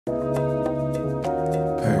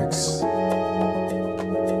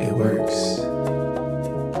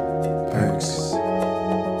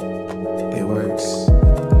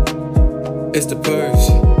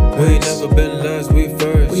Never been last, we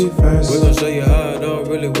first. We're gonna show you how it all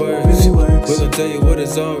really works. We're gonna tell you what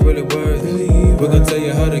it's all really worth. We're gonna tell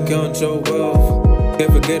you how to count your wealth.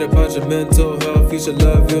 Can't forget about your mental health. You should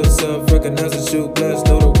love yourself. Recognize that you blessed.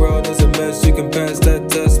 Know the world is a mess. You can pass that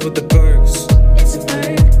test with the perks. It's a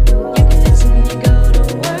perk. You can listen when you go to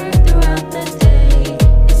work throughout the day.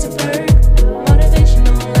 It's a perk.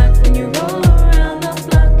 Motivational life when you roll around the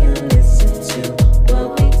block and listen to what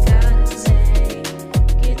we gotta say.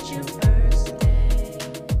 Get your first today.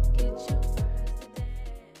 Get your first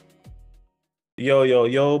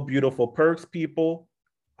today. Yo, beautiful perks people.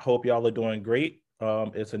 Hope y'all are doing great.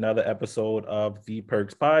 It's another episode of the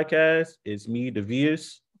Perks Podcast. It's me,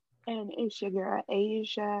 Devius. And it's your girl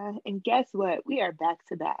Asia. And guess what? We are back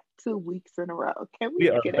to back 2 weeks in a row. Can we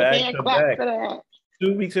are get a back hand to clap back. for that?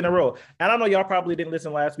 2 weeks in a row. And I know y'all probably didn't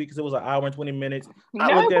listen last week because it was an hour and 20 minutes. No,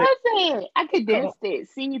 it wasn't. I condensed it.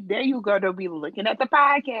 See, there you go. To be looking at the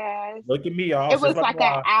podcast. Look at me, y'all. It was like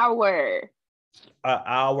an hour. An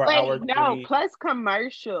hour, Wait, hour. no, 20. plus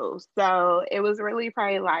commercials. So it was really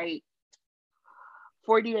probably like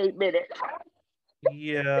 48 minutes.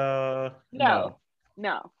 Yeah.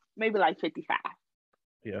 No, maybe like 55.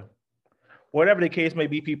 Yeah. Whatever the case may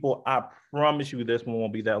be, people, I promise you this one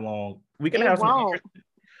won't be that long. We can have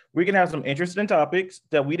some interesting topics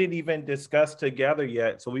that we didn't even discuss together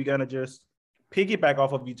yet. So we're gonna just piggyback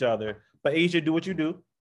off of each other. But Asia, do what you do.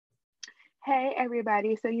 Hey,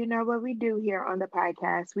 everybody. So you know what we do here on the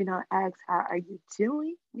podcast. We don't ask, how are you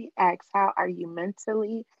doing? We ask, how are you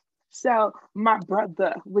mentally? So my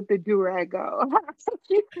brother with the do-rag-o.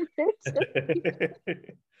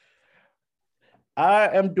 I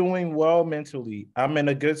am doing well mentally. I'm in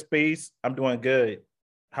a good space. I'm doing good.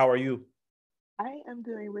 How are you? I am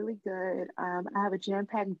doing really good. I have a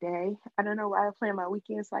jam-packed day. I don't know why I plan my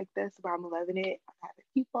weekends like this, but I'm loving it. I have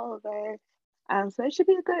people over. So it should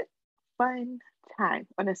be a good, fun time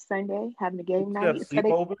on a Sunday, having a game night.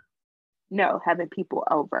 Sleepover? No, having people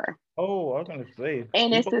over. Oh, I was gonna say.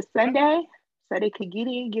 And it's a Sunday, so they can get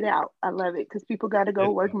in, get out. I love it because people got to go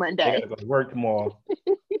work Monday. They got to go to work tomorrow.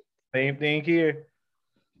 Same thing here.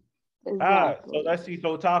 Exactly. So let's see.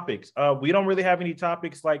 So topics. We don't really have any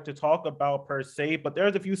topics like to talk about per se, but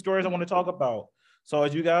there's a few stories I want to talk about. So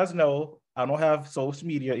as you guys know, I don't have social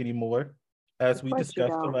media anymore, as we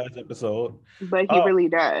discussed the last episode. But he really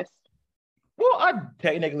does. Well, I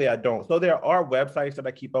don't. So there are websites that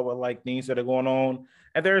I keep up with, like things that are going on.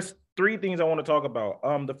 And there's 3 things I want to talk about.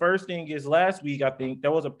 The first thing is last week, I think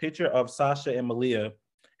there was a picture of Sasha and Malia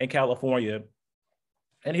in California.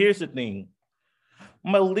 And here's the thing.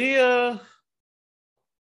 Malia.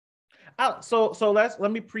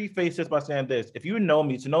 Let me preface this by saying this. If you know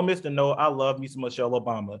me, to know Mr. No, I love me some Michelle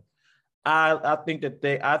Obama. I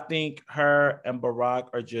think her and Barack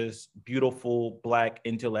are just beautiful Black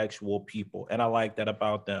intellectual people, and I like that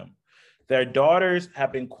about them. Their daughters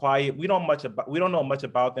have been quiet. We don't know much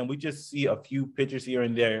about them. We just see a few pictures here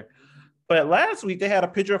and there. But last week they had a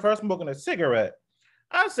picture of her smoking a cigarette.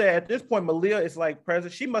 I said at this point, Malia is like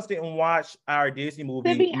president. She must didn't watch our Disney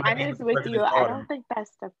movie. To be honest with you, I don't think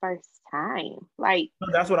that's the first time.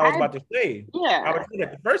 That's what I was about to say. Yeah. I was saying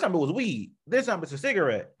that the first time it was weed. This time it's a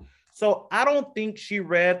cigarette. So I don't think she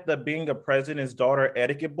read the Being a President's Daughter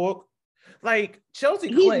etiquette book. Like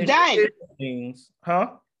Chelsea Clinton. He's done. Things,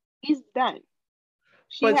 huh? He's done.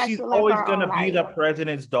 But she's always gonna be the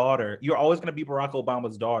president's daughter. You're always gonna be Barack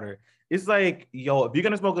Obama's daughter. It's like, yo, if you're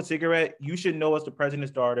gonna smoke a cigarette, you should know it's the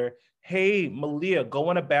president's daughter. Hey, Malia,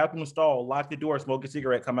 go in a bathroom stall, lock the door, smoke a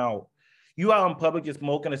cigarette, come out. You out in public just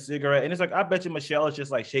smoking a cigarette, and it's like, I bet you Michelle is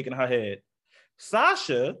just like shaking her head.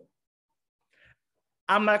 Sasha,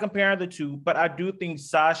 I'm not comparing the two, but I do think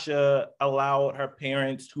Sasha allowed her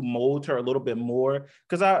parents to mold her a little bit more.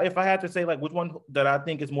 Because if I had to say like which one that I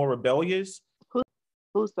think is more rebellious.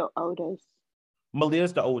 Who's the oldest?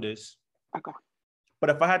 Malia's the oldest. Okay. But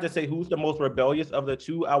if I had to say who's the most rebellious of the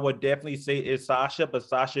two, I would definitely say it's Sasha, but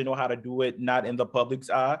Sasha know how to do it, not in the public's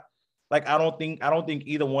eye. Like, I don't think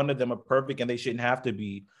either one of them are perfect and they shouldn't have to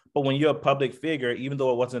be. But when you're a public figure, even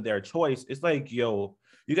though it wasn't their choice, it's like, yo,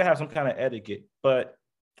 you gotta have some kind of etiquette, but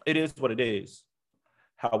it is what it is.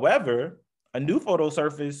 However, a new photo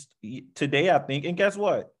surfaced today, I think, and guess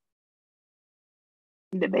what?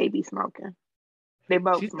 The baby smoking. They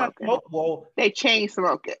both smoking. Well, they chain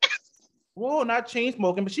smoking. Well, not chain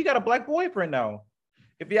smoking, but she got a Black boyfriend now.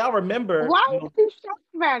 If y'all remember. Why would you shocked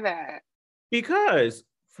by that? Because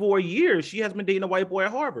for years, she has been dating a white boy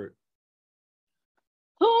at Harvard.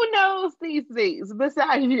 Who knows these things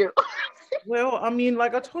besides you? Well, I mean,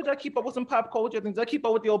 like I told you, I keep up with some pop culture things. I keep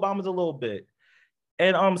up with the Obamas a little bit.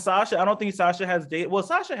 And Sasha, I don't think Sasha has dated. Well,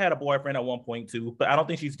 Sasha had a boyfriend at one point too, but I don't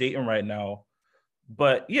think she's dating right now.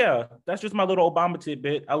 But yeah, that's just my little Obama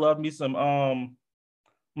tidbit. I love me some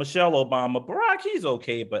Michelle Obama. Barack, he's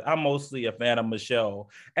okay, but I'm mostly a fan of Michelle.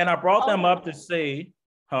 And I brought them up to say,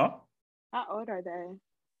 huh? How old are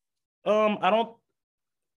they? I don't.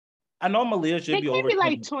 I know Malia should They be can't over be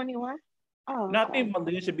like 20. 21. Oh, No, I okay. think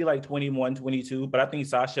Malia should be like 21, 22, but I think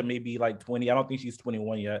Sasha may be like 20. I don't think she's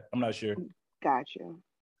 21 yet. I'm not sure. Gotcha.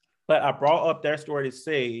 But I brought up their story to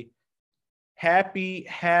say, happy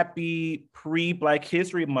pre-Black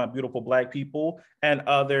History Month, beautiful Black people and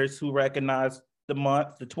others who recognize the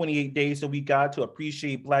month, the 28 days that we got to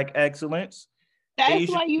appreciate Black excellence. That's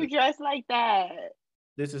Asia, why you dress like that.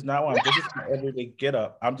 this is not why this is my everyday get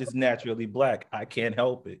up. I'm just naturally Black. I can't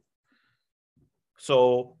help it.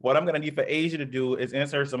 So what I'm gonna need for Asia to do is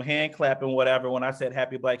insert some hand clapping, whatever, when I said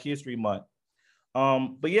Happy Black History Month.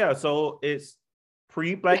 But yeah, so it's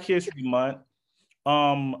pre-Black History Month.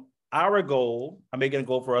 Our goal, I'm making a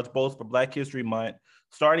goal for us both for Black History Month,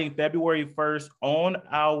 starting February 1st on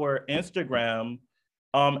our Instagram,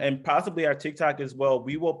 and possibly our TikTok as well.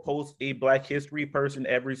 We will post a Black History person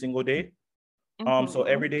every single day. So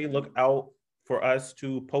every day, look out for us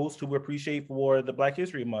to post who we appreciate for the Black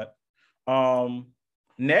History Month.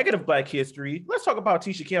 Negative Black history. Let's talk about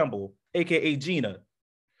Tisha Campbell, aka Gina,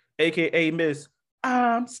 aka Miss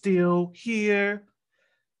I'm Still Here.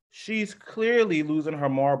 She's clearly losing her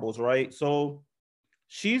marbles, right? So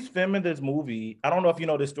she's filming this movie. I don't know if you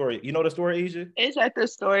know this story. You know the story, Asia? Is that the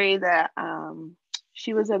story that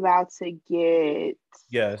she was about to get?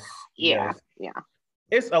 Yes. Yeah, Yes. yeah.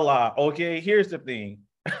 It's a lot. Okay, here's the thing.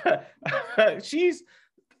 I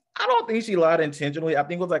don't think she lied intentionally. I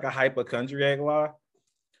think it was like a hypochondriac lie.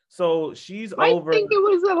 So she's I over. think it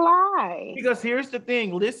was a lie. Because here's the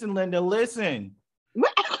thing. Listen, Linda, listen.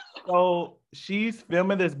 So she's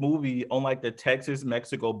filming this movie on like the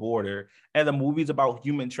Texas-Mexico border, and the movie's about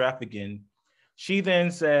human trafficking. She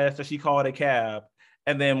then says that she called a cab,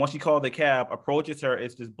 and then once she called the cab, approaches her,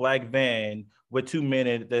 it's this black van with two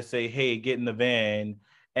men that say, hey, get in the van.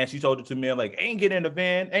 And she told the two men, like, ain't getting in the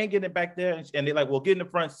van, ain't getting it back there. And they're like, well, get in the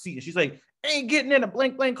front seat. And she's like, ain't getting in a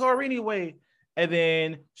blank car anyway. And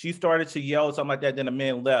then she started to yell something like that. Then the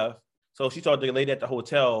men left. So she told the lady at the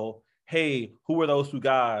hotel, hey, who are those two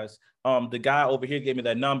guys? The guy over here gave me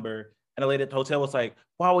that number. And the lady at the hotel was like,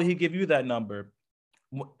 why would he give you that number?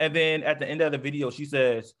 And then at the end of the video, she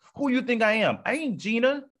says, who you think I am? I ain't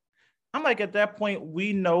Gina. I'm like, at that point,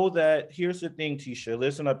 we know that here's the thing, Tisha,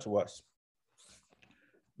 listen up to us.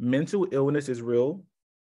 Mental illness is real.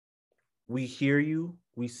 We hear you.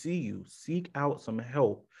 We see you. Seek out some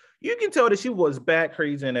help. You can tell that she was bat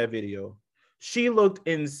crazy in that video. She looked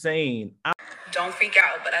insane. Don't freak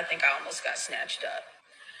out, but I think I almost got snatched up.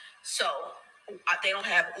 So they don't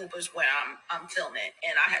have Ubers where I'm filming,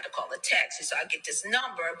 and I had to call a taxi. So I get this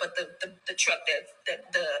number, but the truck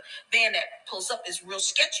that the van that pulls up is real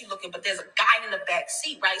sketchy looking. But there's a guy in the back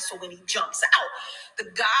seat, right? So when he jumps out, the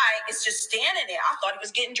guy is just standing there. I thought he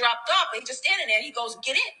was getting dropped off, but he's just standing there. He goes,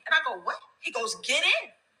 "Get in," and I go, "What?" He goes, "Get in,"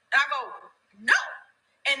 and I go, "No."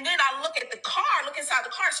 And then I look at the car, look inside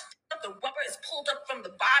the car. The rubber is pulled up from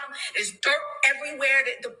the bottom. There's dirt everywhere.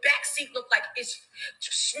 The back seat looked like it's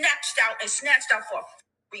snatched out for a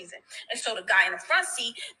reason. And so the guy in the front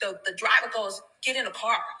seat, the driver goes, "Get in the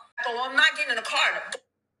car." I go, "Well, I'm not getting in the car."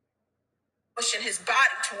 Pushing his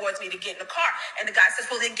body towards me to get in the car. And the guy says,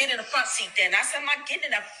 "Well, then get in the front seat then." I said, "I'm not getting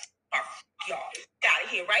in that car, y'all. Get out of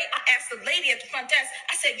here," right? I asked the lady at the front desk,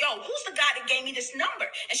 I said, "Yo, who's the guy that gave me this number?"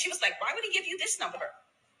 And she was like, "Why would he give you this number?"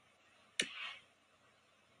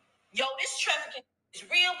 Yo, this trafficking is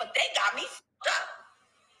real, but they got me fucked up.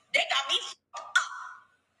 They got me fucked up.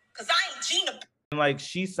 Because I ain't Gina. Like,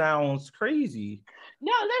 she sounds crazy.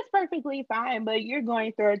 No, that's perfectly fine, but you're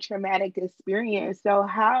going through a traumatic experience. So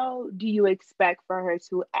how do you expect for her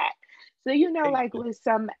to act? So, like with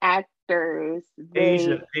some actors,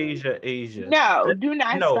 Asia. No, do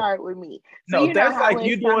not start with me. So, that's how like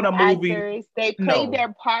you some doing a movie. Actors, they play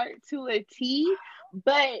their part to a T,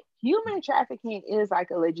 but human trafficking is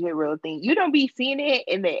like a legit real thing. You don't be seeing it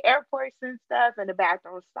in the airports and stuff, in the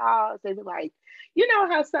bathroom stalls. They be like,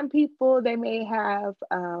 how some people, they may have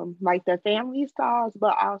like their family stalls,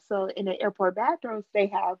 but also in the airport bathrooms, they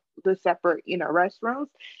have the separate, restrooms.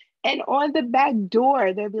 And on the back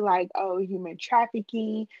door, they'll be like, oh, human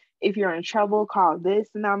trafficking. If you're in trouble, call this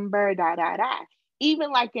number, da, da, da.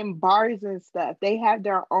 Even like in bars and stuff, they have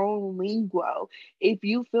their own lingo. If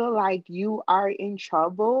you feel like you are in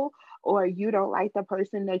trouble, or you don't like the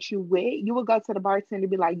person that you with, you will go to the bartender and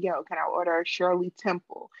be like, yo, can I order a Shirley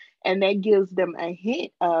Temple? And that gives them a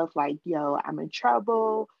hint of like, yo, I'm in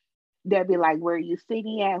trouble. They'll be like, where are you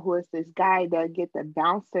sitting at? Who is this guy? They'll get the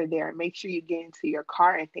bouncer there and make sure you get into your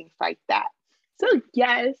car and things like that. So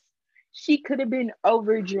yes, she could have been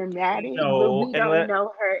over dramatic, but No, we and don't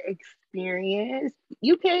know her experience.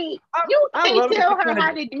 You can't you I can't love that tell you're her playing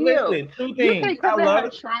how a, to deal. listen, two You things. can't cover her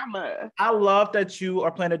trauma. I love that you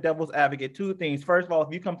are playing a devil's advocate. Two things. First of all,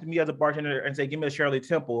 if you come to me as a bartender and say, give me a Shirley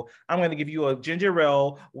Temple, I'm going to give you a ginger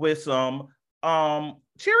ale with some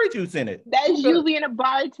cherry juice in it. That's you being a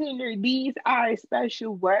bartender. These are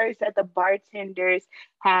special words that the bartenders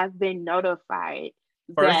have been notified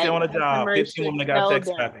First day that on the job, customers 15 should women that got tell sex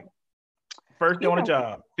them. trafficked. First day You on the know,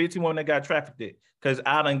 job, 15 women that got trafficked it. Because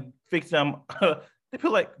I done fixed them. They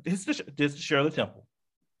feel like this is Shirley Temple.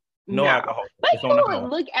 No alcohol. but It's on you the would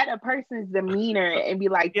house. look at a person's demeanor and be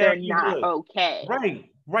like, Yeah, they're you not would. okay.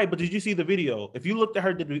 Right. But did you see the video? If you looked at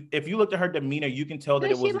her demeanor, you can tell that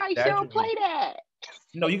Then it was she like, she don't play exaggerated. that.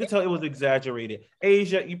 No, you can tell it was exaggerated.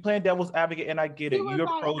 Asia, you playing devil's advocate, and I get She it. was You're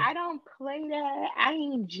like, pro I don't play that. I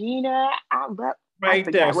ain't Gina. I right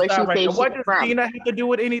there. forgot where she Stop right said there. she's What does from. Gina have to do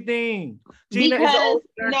with anything? Gina is an Because old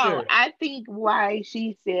no, character. I think why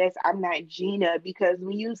she says I'm not Gina, because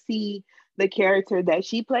when you see the character that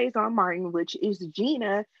she plays on Martin, which is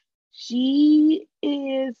Gina, she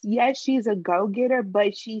is, yes, she's a go-getter,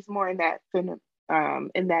 but she's more in that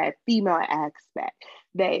female aspect,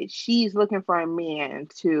 that she's looking for a man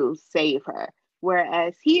to save her.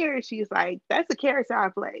 Whereas here she's like, that's a character I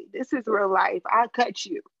play. This is real life. I cut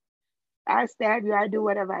you. I stab you. I do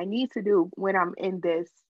whatever I need to do when I'm in this.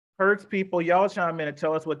 Perks people, y'all chime in and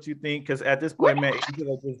tell us what you think. Because at this What? point, man,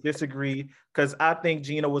 Angela just disagree. Because I think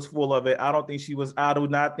Gina was full of it. I do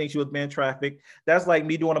not think she was being trafficked. That's like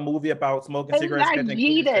me doing a movie about smoking It's cigarettes, not catching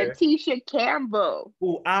Gina, cancer. Tisha Campbell.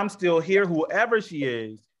 Who I'm still here, whoever she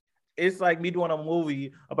is. It's like me doing a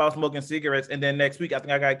movie about smoking cigarettes, and then next week I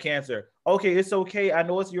think I got cancer. Okay, it's okay. I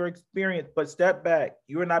know it's your experience, but step back.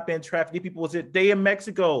 You're not being trafficked. These people said they in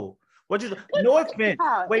Mexico. What you? No offense.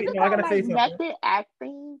 Wait, It's no, I gotta say like something. method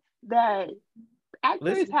acting that actors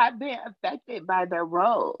Listen, have been affected by their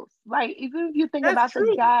roles. Like, even if you think that's about the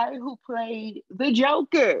true. guy who played the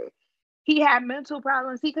Joker, he had mental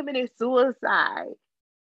problems. He committed suicide.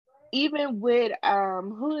 Even with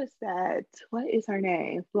who is that? What is her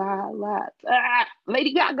name?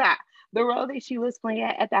 Lady Gaga. The role that she was playing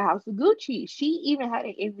at the House of Gucci. She even had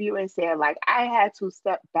an interview and said, like, I had to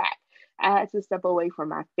step back. I had to step away from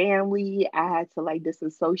my family. I had to like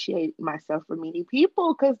disassociate myself from many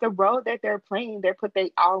people because the role that they're playing, they're put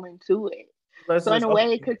they all into it. So in a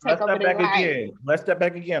way, it could take over their life. Let's step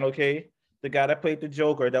back again, okay? The guy that played the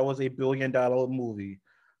Joker, that was $1 billion movie.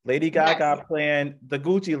 Lady Yes. Gaga playing the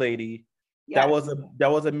Gucci lady. Yes.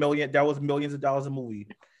 That was millions of dollars a movie.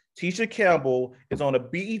 Tisha Campbell is on a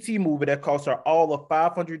BET movie that cost her all of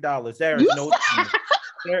 $500.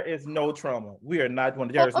 There is no trauma. We are not doing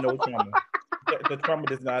it. There is no trauma. The trauma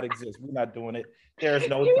does not exist. We're not doing it. There is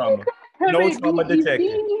no trauma. No trauma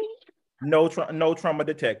detected. No trauma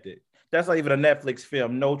detected. That's not even a Netflix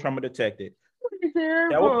film. No trauma detected.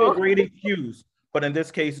 That would be a great excuse, but in this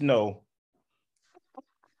case, no.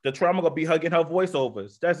 The trauma gonna be hugging her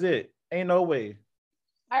voiceovers. That's it. Ain't no way.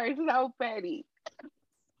 Are so petty.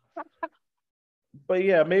 But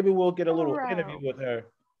yeah, maybe we'll get a little interview with her.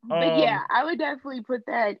 But yeah, I would definitely put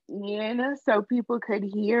that in so people could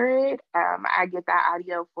hear it. I get that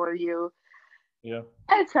audio for you. Yeah.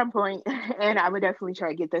 At some point, and I would definitely try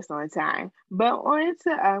to get this on time. But on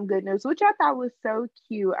to good news, which I thought was so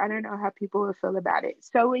cute. I don't know how people would feel about it.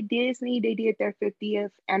 So with Disney, they did their 50th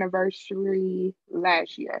anniversary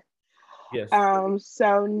last year. Yes.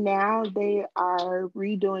 So now they are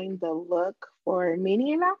redoing the look for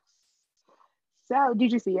Minnie Mouse. So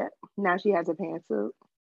did you see it? Now she has a pantsuit.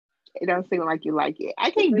 It don't seem like you like it. I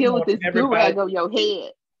can't deal with this do-rag on your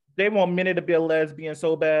head. They want Minnie to be a lesbian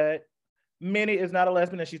so bad. Minnie is not a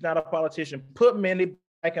lesbian and she's not a politician. Put Minnie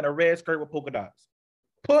back in a red skirt with polka dots.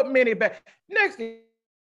 Put Minnie back. Next thing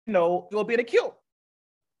you know, you'll be in a kilt.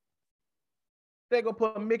 They're going to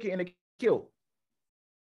put Mickey in a kilt.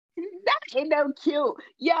 That ain't no cute.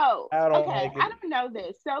 Yo, I don't know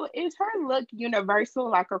this. So is her look universal,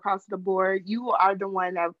 like across the board? You are the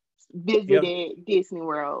one that visited Disney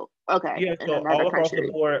World. Okay. Yeah, so all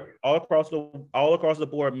across the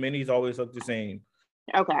board, Minnie's always look the same.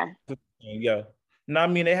 Okay. Yeah. Now, I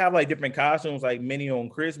mean, they have like different costumes, like Minnie on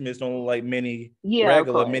Christmas don't look like Minnie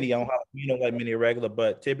regular. Minnie on Halloween don't like Minnie regular,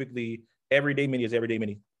 but typically everyday Minnie is everyday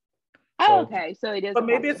Minnie. Oh, So, okay. So it is but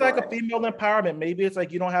maybe across the it's like a board. female empowerment. Maybe it's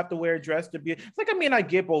like you don't have to wear a dress to be. It's like, I mean, I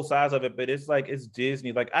get both sides of it, but it's like it's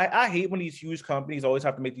Disney. Like I hate when these huge companies always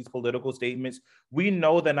have to make these political statements. We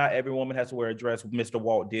know that not every woman has to wear a dress. Mr.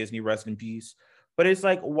 Walt Disney, rest in peace. But it's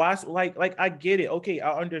like, why? Like I get it. Okay,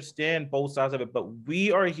 I understand both sides of it, but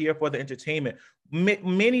we are here for the entertainment.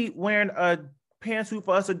 Many wearing a pantsuit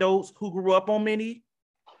for us adults who grew up on mini.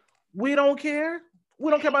 We don't care.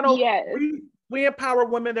 We don't care about no. Yes. We empower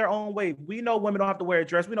women their own way. We know women don't have to wear a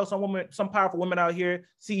dress. We know some women, some powerful women out here,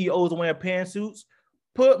 CEOs, are wearing pantsuits.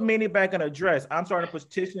 Put Minnie back in a dress. I'm starting a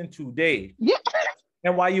petition today. Yeah.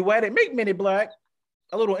 And while you at it, make Minnie black.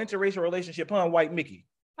 A little interracial relationship, huh? White Mickey.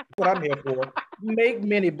 That's what I'm here for. Make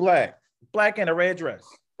Minnie black. Black in a red dress.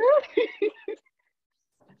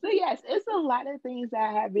 So yes, it's a lot of things that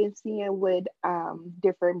I have been seeing with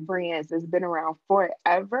different brands that's been around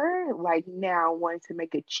forever, like now wanting to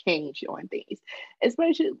make a change on things.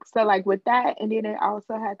 Especially so like with that, and then it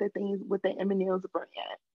also had the things with the M&M's brand.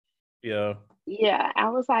 Yeah. Yeah, I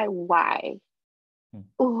was like, why?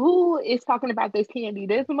 Who is talking about this candy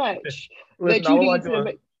this much Listen, that you all I need do to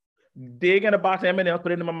is dig in a box of M&M's,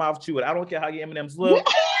 put it in my mouth, chew it. I don't care how your M&M's look.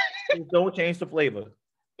 Don't change the flavor.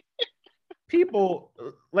 People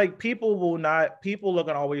will not. People are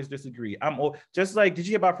gonna always disagree. Just like. Did you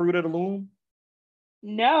hear about Fruit of the Loom?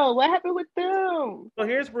 No, what happened with them? So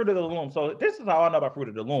here's Fruit of the Loom. So this is how I know about Fruit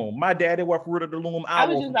of the Loom. My daddy wore Fruit of the Loom. I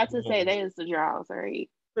was wore just Fruit about of the to say Loom. they is the draws, right?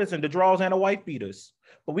 Listen, the draws and the wife beaters.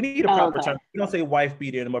 But we need a Oh, proper okay. term. We don't say wife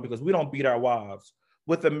beater anymore because we don't beat our wives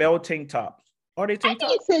with the male tank tops. Are they tank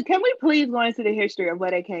tops? Can we please go into the history of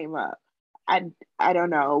where they came up? I don't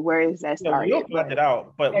know where is that Yeah, we'll started, find but it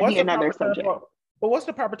out. But that'd what's be the another proper term subject. for? But what's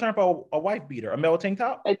the proper term for a wife beater? A male tank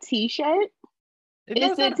top? A t-shirt? It's a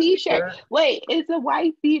Not a t-shirt. t-shirt. Wait, is a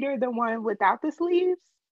wife beater the one without the sleeves?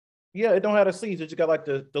 Yeah, it don't have the sleeves. It just got like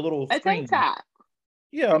the little A string. tank top.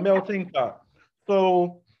 Yeah, a male tank top.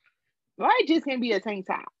 So Why it just can be a tank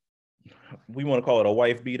top? we want to call it a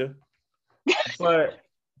wife beater. But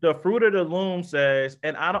the Fruit of the Loom says,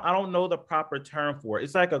 and I don't know the proper term for it.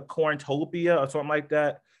 It's like a corntopia or something like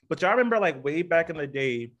that. But y'all remember like way back in the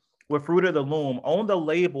day with Fruit of the Loom, on the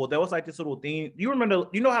label, there was like this little thing. You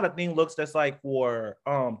know how the thing looks that's like for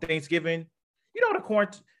Thanksgiving? You know the corn,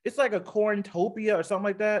 it's like a corntopia or something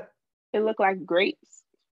like that. It looked like grapes.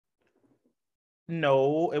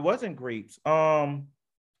 No, it wasn't grapes.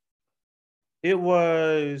 It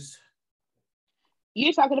was.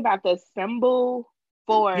 You're talking about the symbol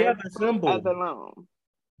for The Fruit of symbol. the Loom.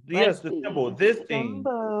 Yes, Let's the see. symbol. This thing.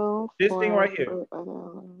 Symbol This thing for right here. Fruit of the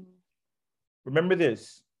Loom. Remember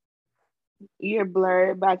this. You're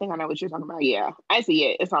blurred, but I think I know what you're talking about. Yeah, I see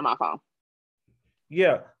it. It's on my phone.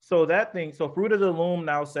 Yeah. So that thing. So Fruit of the Loom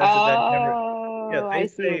now says that never. Yeah, I they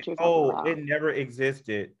see say, what you're talking about. it never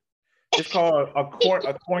existed. It's called a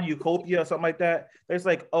cornucopia or something like that. It's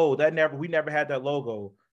like, we never had that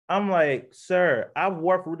logo. I'm like, sir, I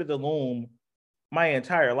wore Fruit of the Loom my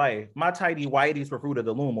entire life. My tidy whiteys for Fruit of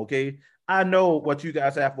the Loom, okay? I know what you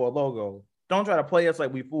guys have for a logo. Don't try to play us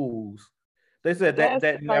like we fools. They said That's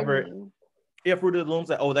that never. funny. If Fruit of the Loom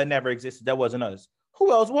said, that never existed. That wasn't us.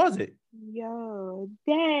 Who else was it? Yo,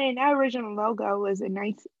 dang, that original logo was in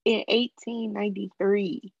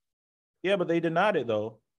 1893. Yeah, but they denied it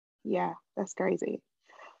though. Yeah, that's crazy.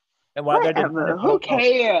 And why they're denying Whatever. it, I Who don't know.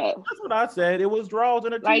 cares? That's what I said. It was draws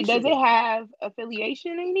and a Like, t-shirt. does it have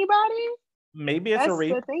affiliation to anybody? Maybe it's That's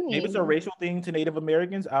the thing. maybe it's a racial thing to Native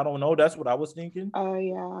Americans. I don't know. That's what I was thinking. Oh,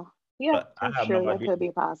 yeah. Yeah, But I that's have true. no That idea. could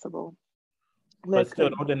be possible. But still,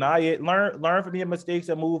 don't deny it. Learn from your mistakes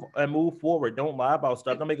and move forward. Don't lie about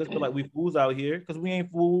stuff. Don't make us feel like we fools out here because we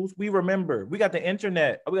ain't fools. We remember. We got the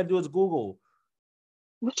internet. All we gotta do is Google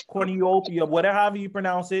cornucopia, whatever however you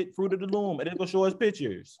pronounce it, Fruit of the Loom, and it'll show us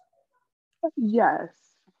pictures. Yes,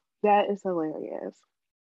 that is hilarious.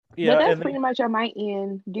 Yeah, but that's and pretty much on my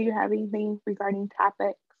end. Do you have anything regarding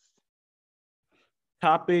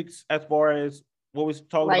topics as far as what we're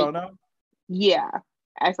talking like, about now? Yeah,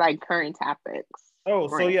 as like current topics. Oh,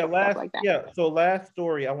 so yeah, last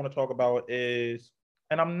story I want to talk about is,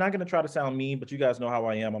 and I'm not gonna try to sound mean, but you guys know how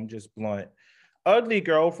I am. I'm just blunt. Ugly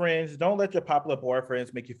girlfriends, don't let your popular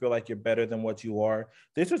boyfriends make you feel like you're better than what you are.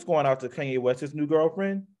 This is going out to Kanye West's new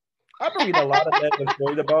girlfriend. I've been reading a lot of negative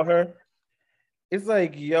stories about her. It's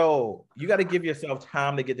like, yo, you got to give yourself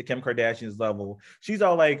time to get to Kim Kardashian's level. She's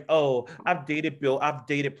all like, oh, I've dated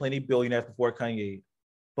plenty of billionaires before Kanye,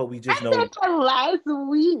 but we just know. That's last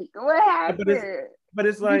week. What happened? But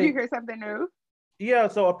it's like, did you hear something new? Yeah,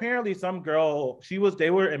 so apparently some girl, they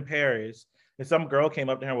were in Paris, and some girl came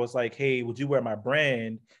up to her and was like, hey, would you wear my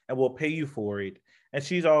brand and we'll pay you for it? and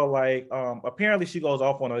she's all like, apparently she goes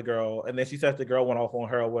off on a girl, and then she says the girl went off on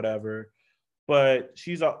her or whatever. But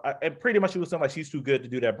she's and pretty much she was saying like she's too good to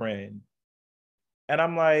do that brand. And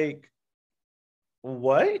I'm like,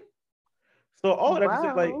 what? So all of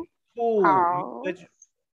that is like, cool. Pause.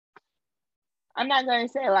 I'm not going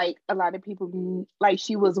to say like a lot of people, like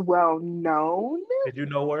she was well known. Did you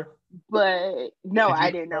know her? But no, I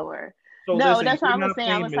didn't know her. So no, listen, that's what I was saying.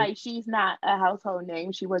 Famous. I was like, she's not a household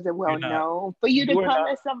name. She wasn't well known. For you to come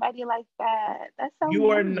at somebody like that, that's so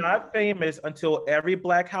You are not famous until every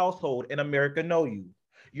Black household in America know you.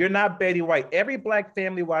 You're not Betty White. Every Black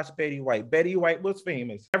family watched Betty White. Betty White was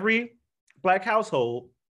famous. Every Black household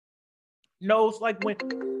knows, like, when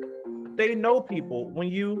they know people. When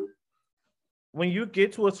you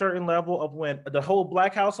get to a certain level of when the whole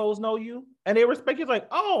Black households know you and they respect you, like,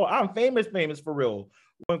 oh, I'm famous for real.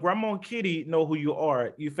 When Grandma and Kitty know who you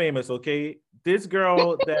are, you famous, okay? This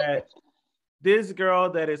girl that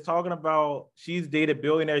is talking about she's dated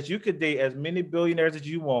billionaires. You could date as many billionaires as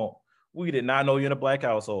you want. We did not know you in a Black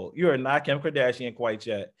household. You are not Kim Kardashian quite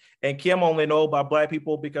yet. And Kim only know about Black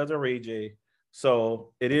people because of Ray J.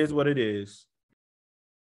 So it is what it is.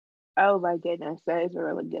 Oh my goodness, that is a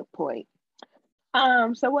really good point.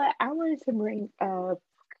 So what I wanted to bring up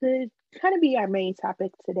could kind of be our main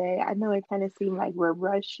topic today. I know it kind of seemed like we're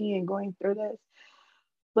rushing and going through this,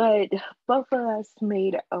 but both of us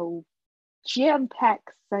made a jam-packed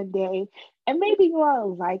Sunday, and maybe you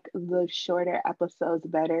all like the shorter episodes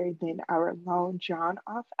better than our long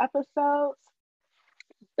drawn-off episodes.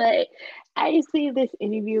 But I see this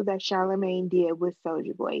interview that Charlamagne did with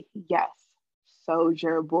Soulja Boy. Yes,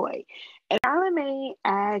 Soulja Boy. And Charlamagne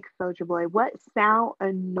asked Soulja Boy, what sound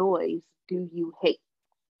or noise do you hate?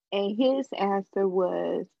 And his answer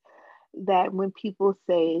was that when people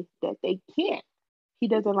say that they can't, he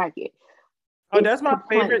doesn't like it. Oh, that's my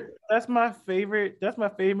favorite. That's my favorite. That's my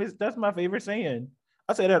favorite saying.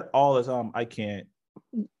 I say that all the time. I can't.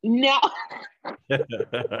 No.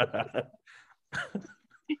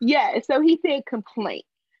 Yeah, so he said complaint.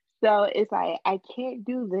 So it's like, I can't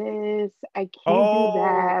do this. I can't do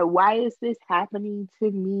that. Why is this happening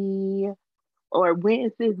to me? Or when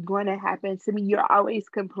is this going to happen to me? You're always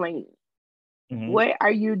complaining. Mm-hmm. What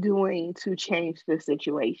are you doing to change the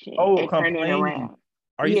situation and turn it around?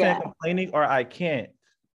 Are you saying complaining or I can't?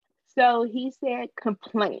 So he said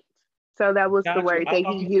complaint. So that was the word that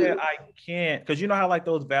he used. I can't. Because you know how like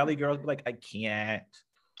those Valley girls be like, I can't.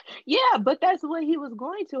 Yeah, but that's what he was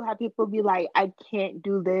going to have people be like, I can't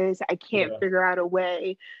do this. I can't figure out a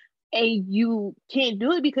way. And you can't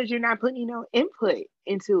do it because you're not putting no input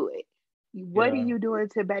into it. What are you doing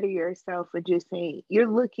to better yourself? Or just saying you're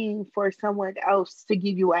looking for someone else to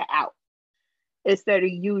give you an out instead of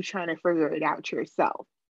you trying to figure it out yourself.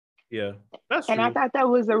 Yeah, that's true. And I thought that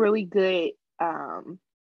was a really good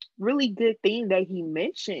thing that he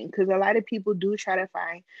mentioned, because a lot of people do try to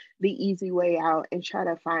find the easy way out and try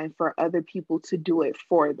to find for other people to do it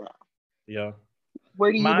for them. Yeah. What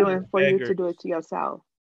are you doing for you to do it to yourself?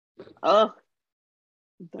 Oh,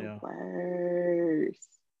 the worst.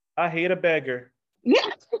 I hate a beggar. Yeah.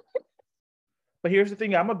 But here's the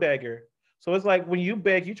thing, I'm a beggar. So it's like when you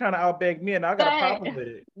beg, you're trying to out-beg me, and I got a problem with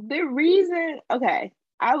it. The reason,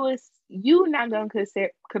 you not going to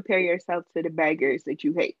compare yourself to the beggars that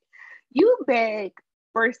you hate. You beg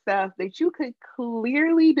for stuff that you could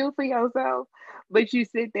clearly do for yourself, but you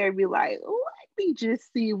sit there and be like, let me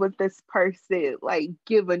just see what this person, like,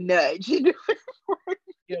 give a nudge. Yeah,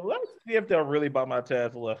 let's see if they'll really buy my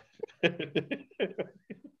Tesla.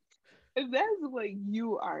 That's what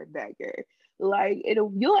you are, beggar. Like,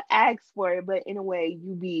 you'll ask for it, but in a way,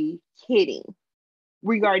 you be kidding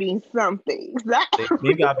regarding something.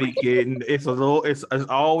 Maybe I'll be kidding. It's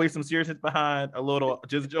always some seriousness behind a little,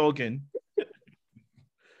 just joking.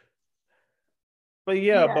 But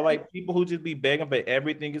but like people who just be begging for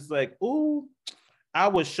everything, it's like, ooh, I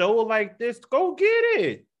was show like this, go get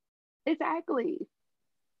it. Exactly.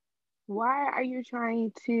 Why are you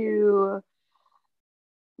trying to?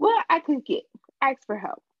 Well, I could ask for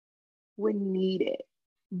help when needed,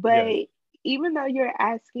 but even though you're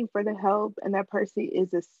asking for the help and that person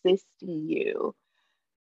is assisting you,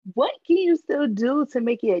 what can you still do to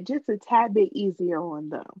make it just a tad bit easier on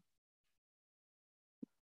them?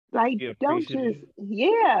 Like, don't just,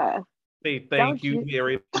 say thank you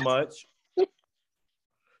very much.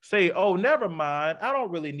 Say, oh, never mind. I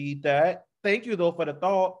don't really need that. Thank you, though, for the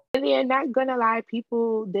thought. And they're not going to lie.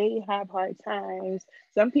 People, they have hard times.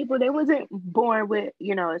 Some people, they wasn't born with,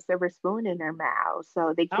 a silver spoon in their mouth.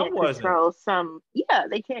 So they can't control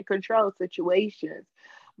they can't control situations.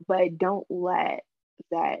 But don't let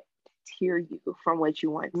that deter you from what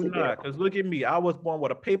you want to do. Because look at me. I was born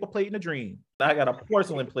with a paper plate and a dream. I got a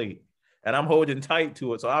porcelain plate, and I'm holding tight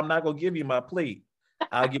to it. So I'm not going to give you my plate.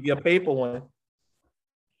 I'll give you a paper one.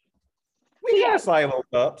 We had silo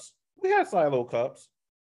cups.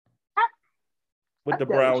 With the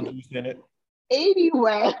brown juice in it.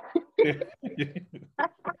 Anyway.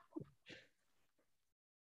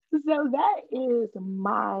 So that is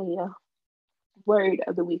my word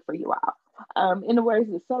of the week for you all. In the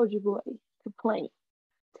words of Soldier Boy, complaint.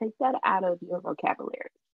 Take that out of your vocabulary.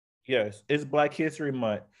 Yes, it's Black History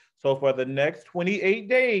Month. So for the next 28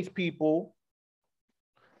 days, people,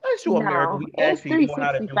 let's show America we it's actually know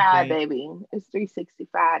how to do 365, things. baby. It's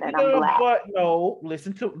 365, and I'm Black. But no,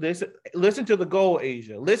 listen to the goal,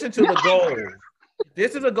 Asia. Listen to the goal.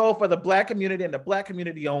 This is a goal for the Black community and the Black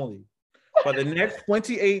community only. For the next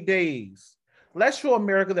 28 days, let's show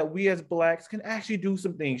America that we as Blacks can actually do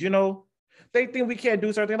some things. They think we can't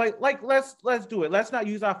do something. Like let's do it. Let's not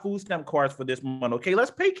use our food stamp cards for this month. Okay,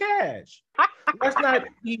 let's pay cash. Let's not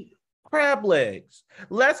eat crab legs.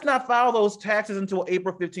 Let's not file those taxes until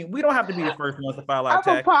April 15th. We don't have to be the first ones to file our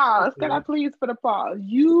taxes. Pause. Can I please put a pause?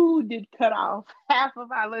 You did cut off half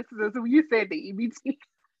of our listeners when you said the EBT.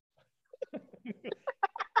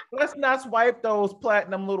 Let's not swipe those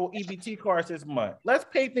platinum little EBT cards this month. Let's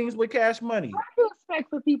pay things with cash money. What do you expect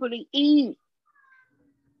for people to eat?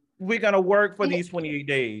 We're going to work for these 28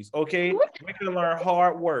 days, okay? We're going to learn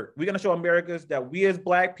hard work. We're going to show Americans that we as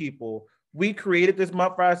Black people, we created this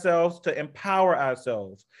month for ourselves to empower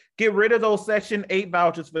ourselves. Get rid of those Section 8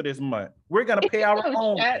 vouchers for this month. We're going to pay our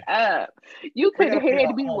own. Shut up. You could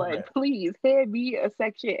hand me one. Rent. Please hand me a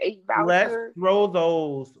Section 8 voucher. Let's throw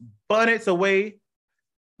those bonnets away.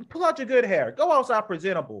 Pull out your good hair. Go outside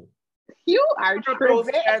presentable. You are get rid of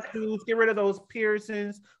those tattoos, get rid of those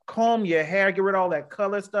piercings, comb your hair, get rid of all that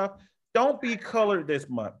color stuff. Don't be colored this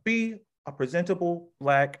month. Be a presentable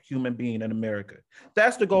Black human being in America.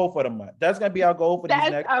 That's the goal for the month. That's going to be our goal for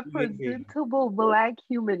these next That's a presentable Black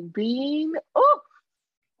human being. Oh.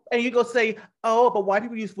 And you go say, oh, but white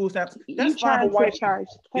people use food stamps. That's fine for white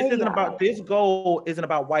people. This goal isn't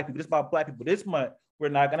about white people. It's about Black people. This month, we're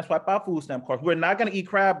not going to swipe our food stamp cards. We're not going to eat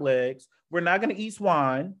crab legs. We're not going to eat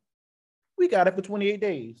swine. We got it for 28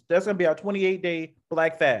 days. That's going to be our 28-day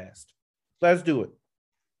Black fast. Let's do it.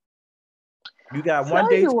 You got one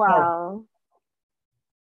day tomorrow.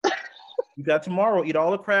 You got tomorrow. Eat all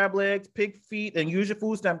the crab legs, pig feet, and use your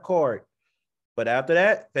food stamp card. But after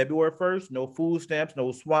that, February 1st, no food stamps,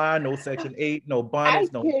 no swine, no Section 8, no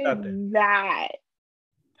bonnets, no nothing.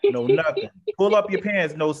 No nothing. Pull up your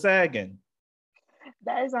pants, no sagging.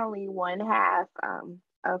 That is only one half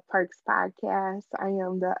of Perks podcast. I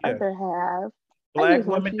am the other half. Black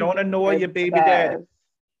women, don't annoy your baby daddy.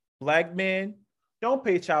 Black men, don't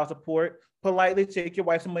pay child support. Politely take your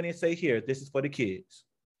wife some money and say, here, this is for the kids.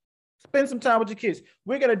 Spend some time with your kids.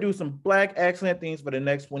 We're going to do some Black excellent things for the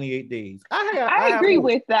next 28 days. I agree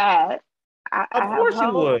with that. Of course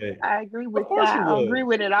you would. I agree with that. I agree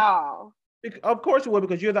with it all. Of course you would,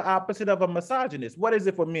 because you're the opposite of a misogynist. What is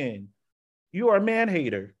it for men? You are a man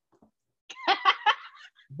hater.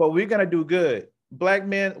 But we're going to do good. Black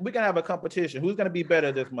men, we're going to have a competition. Who's going to be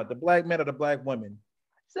better this month, the Black men or the Black women?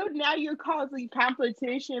 So now you're causing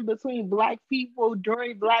competition between Black people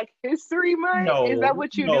during Black History Month? No, is that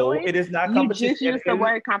what you're doing? No, it is not competition. You just used the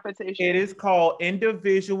word competition. It is called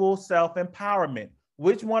individual self-empowerment.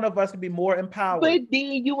 Which one of us can be more empowered? But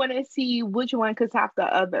then you want to see which one could top the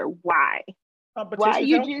other. Why? Why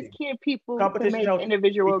you just can't people to make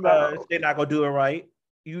individual goals? They're not going to do it right.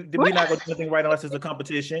 We're not going to do anything right unless it's a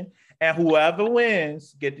competition. And whoever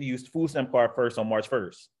wins get to use food stamp card first on March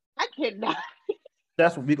 1st. I cannot.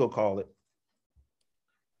 That's what we gonna call it.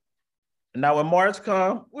 Now, when March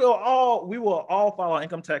comes, we will all file our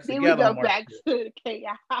income tax together. Then we go back to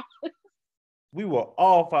chaos. We will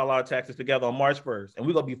all file our taxes together on March 1st, and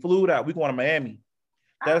we're gonna be flued out. We're going to Miami.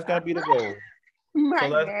 That's gonna be the goal. Miami. So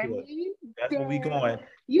let's do it. That's where we going.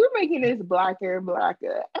 You're making this blacker and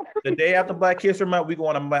blacker. The day after Black History Month, we're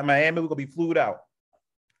going to Miami. We're gonna be flued out.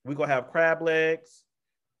 We're gonna have crab legs,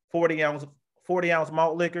 40-ounce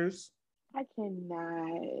malt liquors. I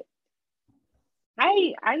cannot.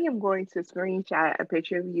 I am going to screenshot a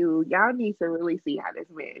picture of you. Y'all need to really see how this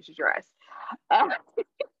man is dressed. I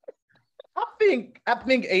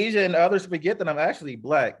think Asia and others forget that I'm actually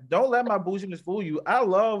Black. Don't let my bouginess fool you. I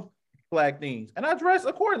love Black things, and I dress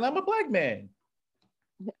accordingly. I'm a Black man.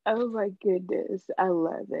 Oh my goodness, I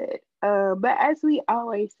love it. But as we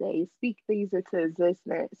always say, speak things into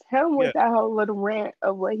existence. Him with that whole little rant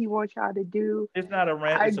of what he wants y'all to do. It's not a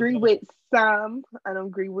rant. I agree with some. I don't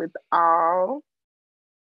agree with all.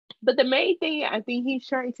 But the main thing I think he's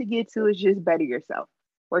trying to get to is just better yourself.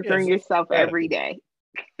 Work on Yes, yourself better. every day.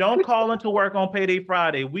 Don't call into work on payday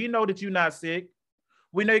Friday. We know that you're not sick.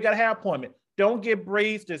 We know you got a hair appointment. Don't get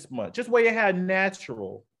braids this month. Just wear your hair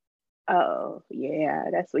natural. Oh, yeah,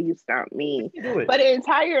 that's what you stumped me. You do it. But the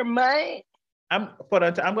entire month. I'm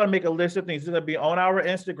going to make a list of things. It's going to be on our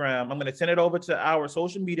Instagram. I'm going to send it over to our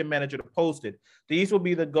social media manager to post it. These will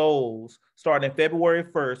be the goals starting February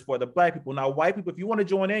 1st for the Black people. Now, white people, if you want to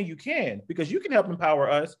join in, you can, because you can help empower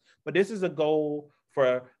us. But this is a goal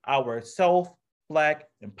for our self-Black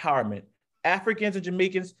empowerment. Africans and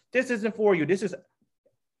Jamaicans, this isn't for you. This is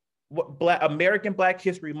American Black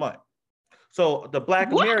History Month. So the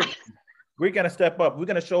Black Americans, we're going to step up. We're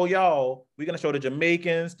going to show y'all. We're going to show the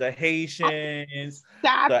Jamaicans, the Haitians, the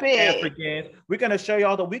Africans. We're going to show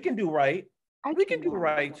y'all that we can do right. We can do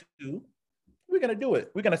right too. We're going to do it.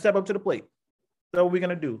 We're going to step up to the plate. So what we're going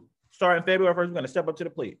to do. Starting February 1st, we're going to step up to the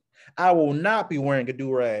plate. I will not be wearing a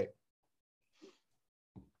do-rag.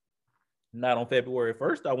 Not on February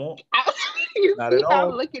 1st, I won't. Not at all.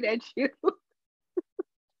 I'm looking at you.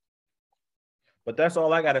 But that's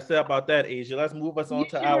all I got to say about that, Asia. Let's move us on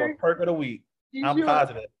to our perk of the week. I'm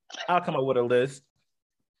positive. I'll come up with a list.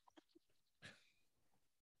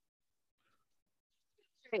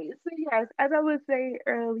 Okay, so yes, as I was saying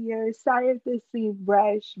earlier, sorry if this seems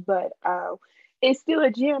rushed, but it's still a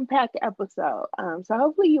jam-packed episode. So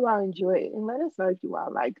hopefully you all enjoy it, and let us know if you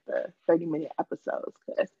all like the 30-minute episodes,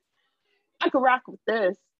 because I could rock with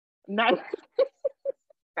this. Not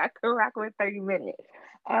I could rock with 30 minutes.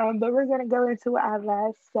 But we're going to go into our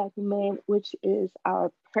last segment, which is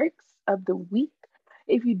our perks of the week.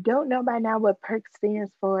 If you don't know by now what PERK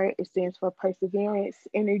stands for, it stands for perseverance,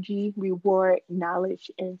 energy, reward,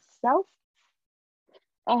 knowledge, and self.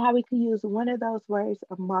 And how we can use one of those words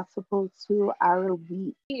or multiple to our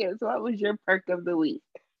week. Yes, what was your perk of the week?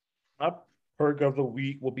 My perk of the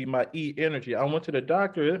week will be my energy. I went to the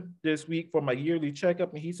doctor this week for my yearly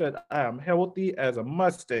checkup, and he said I am healthy as a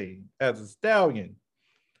Mustang, as a stallion.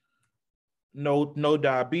 No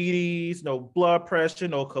diabetes, no blood pressure,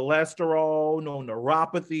 no cholesterol, no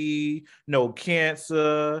neuropathy, no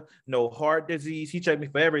cancer, no heart disease. He checked me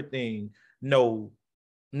for everything. None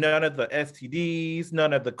of the STDs,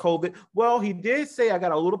 none of the COVID. Well, he did say I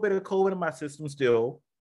got a little bit of COVID in my system still.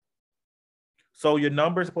 So your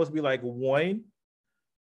number is supposed to be like 1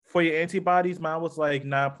 for your antibodies. Mine was like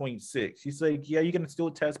 9.6. He's like, yeah, you can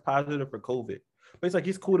still test positive for COVID. But it's like,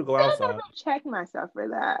 it's cool to go outside. I never check myself for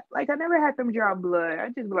that. Like, I never had them draw blood. I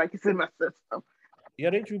just be like, it's in my system. Yeah,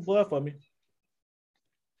 they drew blood for me.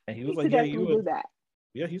 And he was like, yeah, you do that.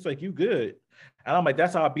 Yeah, he's like, you good. And I'm like,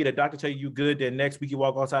 that's how I be. The doctor tell you good. Then next week you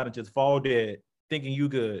walk outside and just fall dead, thinking you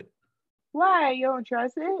good. Why? You don't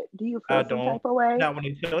trust it? Do you feel some type of way? Not when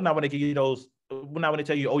they give you those. Not when they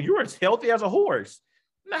tell you, oh, you're as healthy as a horse.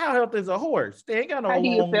 Not how healthy is a horse. They ain't got no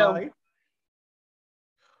long life.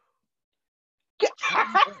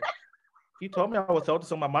 He told me I was healthy,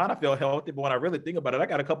 so in my mind I feel healthy, but when I really think about it, I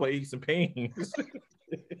got a couple of aches and pains.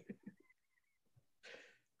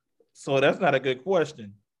 So that's not a good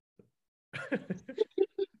question.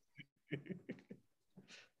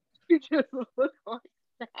 You just look like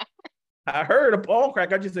that. I heard a bone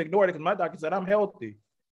crack. I just ignored it because my doctor said I'm healthy.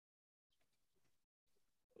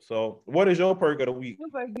 So what is your perk of the week? Oh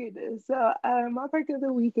my goodness. So my perk of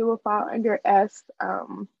the week, it will fall under S,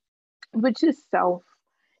 which is self.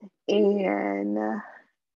 And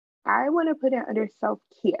I want to put it under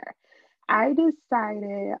self-care. I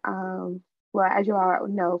decided, well, as you all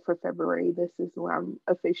know, for February, this is when I'm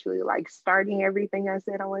officially like starting everything I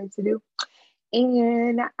said I wanted to do.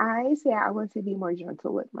 And I said I want to be more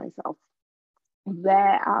gentle with myself.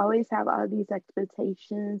 That I always have all these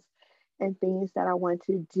expectations and things that I want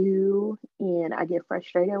to do, and I get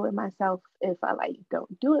frustrated with myself if I like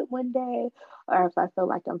don't do it one day, or if I feel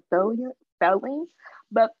like I'm failing.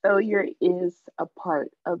 But failure is a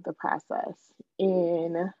part of the process,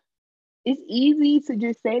 and it's easy to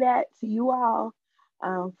just say that to you all,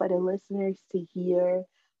 for the listeners to hear,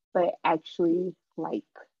 but actually like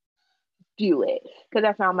do it, because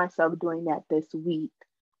I found myself doing that this week.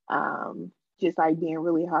 Just like being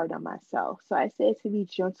really hard on myself. So I said to be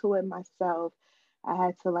gentle with myself, I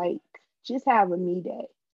had to like just have a me day.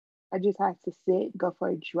 I just had to sit, go for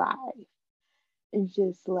a drive, and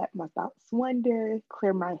just let my thoughts wander,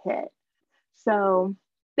 clear my head. So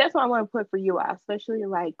that's what I want to put for you all, especially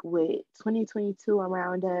like with 2022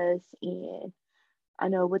 around us. And I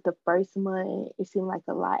know with the first month, it seemed like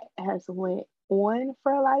a lot has went on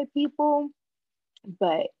for a lot of people,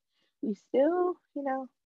 but we still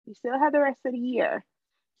have the rest of the year.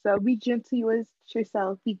 So be gentle with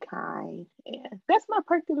yourself, be kind. And that's my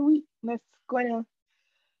perk of the week. That's going to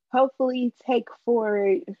hopefully take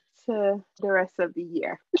forward to the rest of the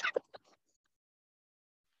year.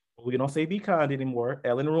 We don't say be kind anymore.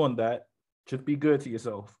 Ellen ruined that. Just be good to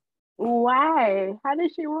yourself. Why? How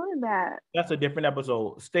did she ruin that? That's a different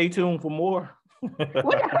episode. Stay tuned for more.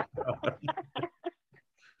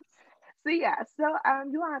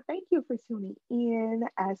 Yuan, thank you for tuning in.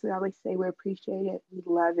 As we always say, we appreciate it. We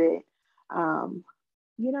love it.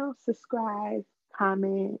 Subscribe,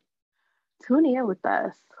 comment, tune in with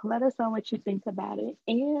us. Let us know what you think about it.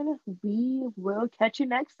 And we will catch you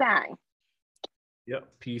next time. Yep.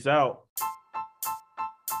 Peace out.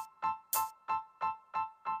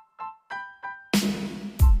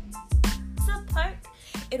 It's a perk.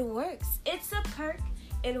 It works. It's a perk.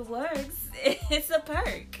 It works. It's a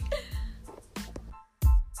perk.